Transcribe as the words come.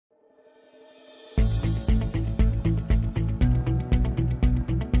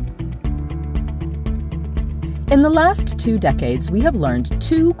In the last 2 decades, we have learned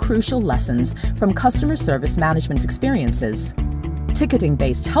 2 crucial lessons from customer service management experiences.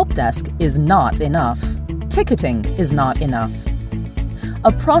 Ticketing-based help desk is not enough. Ticketing is not enough.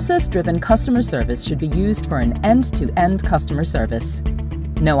 A process-driven customer service should be used for an end-to-end customer service.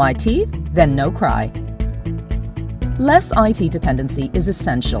 No IT? Then no cry. Less IT dependency is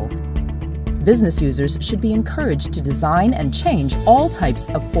essential. Business users should be encouraged to design and change all types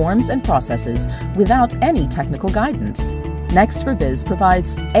of forms and processes without any technical guidance. next4Biz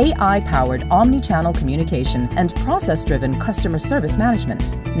provides AI-powered omni-channel communication and process-driven customer service management.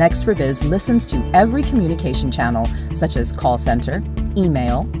 next4Biz listens to every communication channel, such as call center,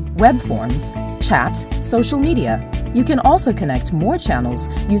 email, web forms, chat, social media. You can also connect more channels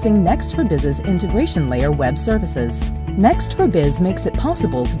using next4Biz's integration layer web services. next4Biz makes it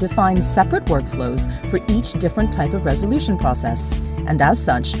possible to define separate workflows for each different type of resolution process. And as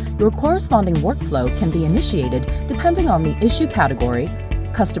such, your corresponding workflow can be initiated depending on the issue category,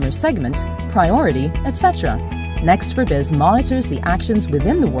 customer segment, priority, etc. next4Biz monitors the actions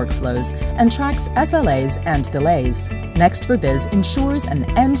within the workflows and tracks SLAs and delays. next4Biz ensures an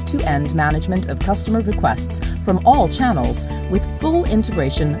end-to-end management of customer requests from all channels with full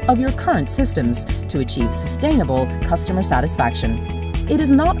integration of your current systems to achieve sustainable customer satisfaction. It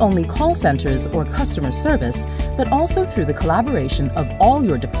is not only call centers or customer service, but also through the collaboration of all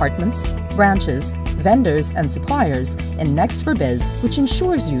your departments, branches, vendors, and suppliers in next4Biz, which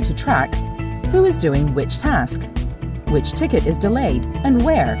ensures you to track who is doing which task, which ticket is delayed, and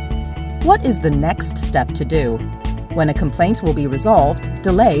where. What is the next step to do? When a complaint will be resolved,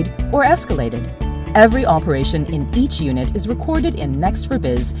 delayed, or escalated. Every operation in each unit is recorded in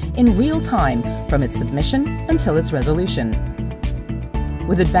next4Biz in real time from its submission until its resolution.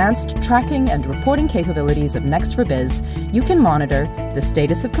 With advanced tracking and reporting capabilities of next4Biz, you can monitor the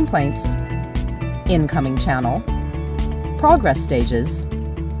status of complaints, incoming channel, progress stages,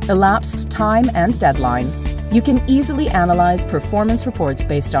 elapsed time and deadline. You can easily analyze performance reports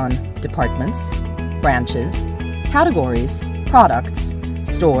based on departments, branches, categories, products,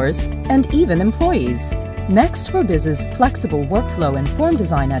 stores, and even employees. next4Biz's flexible workflow and form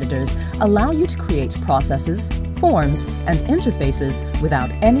design editors allow you to create processes, forms, and interfaces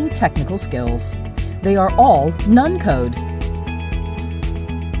without any technical skills. They are all non-code.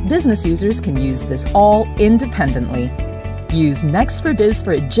 Business users can use this all independently. Use next4Biz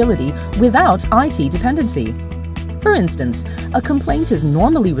for agility without IT dependency. For instance, a complaint is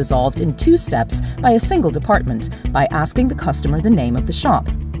normally resolved in 2 steps by a single department by asking the customer the name of the shop.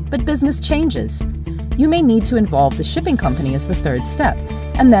 But business changes. You may need to involve the shipping company as the 3rd step,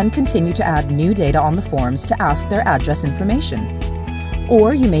 and then continue to add new data on the forms to ask their address information.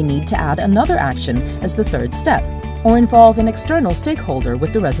 Or you may need to add another action as the 3rd step, or involve an external stakeholder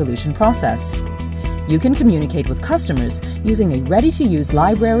with the resolution process. You can communicate with customers using a ready-to-use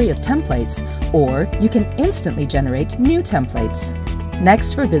library of templates, or you can instantly generate new templates.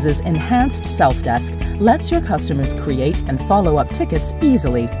 next4Biz's enhanced self-desk lets your customers create and follow up tickets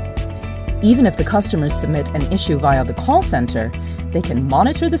easily. Even if the customers submit an issue via the call center, they can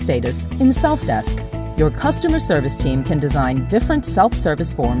monitor the status in self-desk. Your customer service team can design different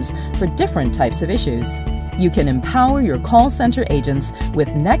self-service forms for different types of issues. You can empower your call center agents with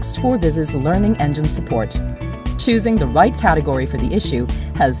next4Biz's learning engine support. Choosing the right category for the issue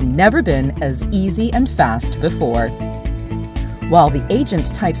has never been as easy and fast before. While the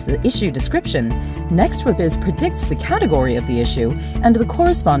agent types the issue description, next4Biz predicts the category of the issue and the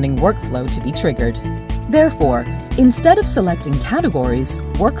corresponding workflow to be triggered. Therefore, instead of selecting categories,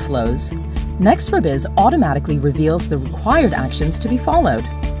 workflows, next4Biz automatically reveals the required actions to be followed.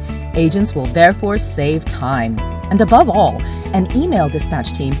 Agents will therefore save time. And above all, an email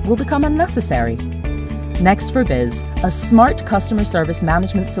dispatch team will become unnecessary. next4Biz, a smart customer service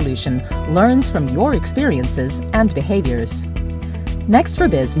management solution, learns from your experiences and behaviors.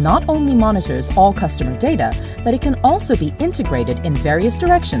 next4Biz not only monitors all customer data, but it can also be integrated in various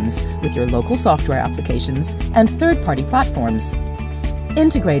directions with your local software applications and third-party platforms.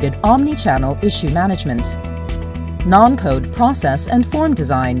 Integrated omni-channel issue management, non-code process and form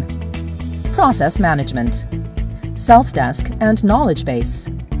design, process management, self-desk and knowledge base,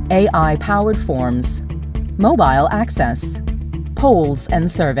 AI-powered forms, mobile access, polls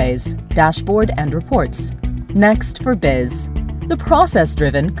and surveys, dashboard and reports. next4Biz, the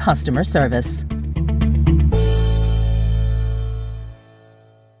process-driven customer service.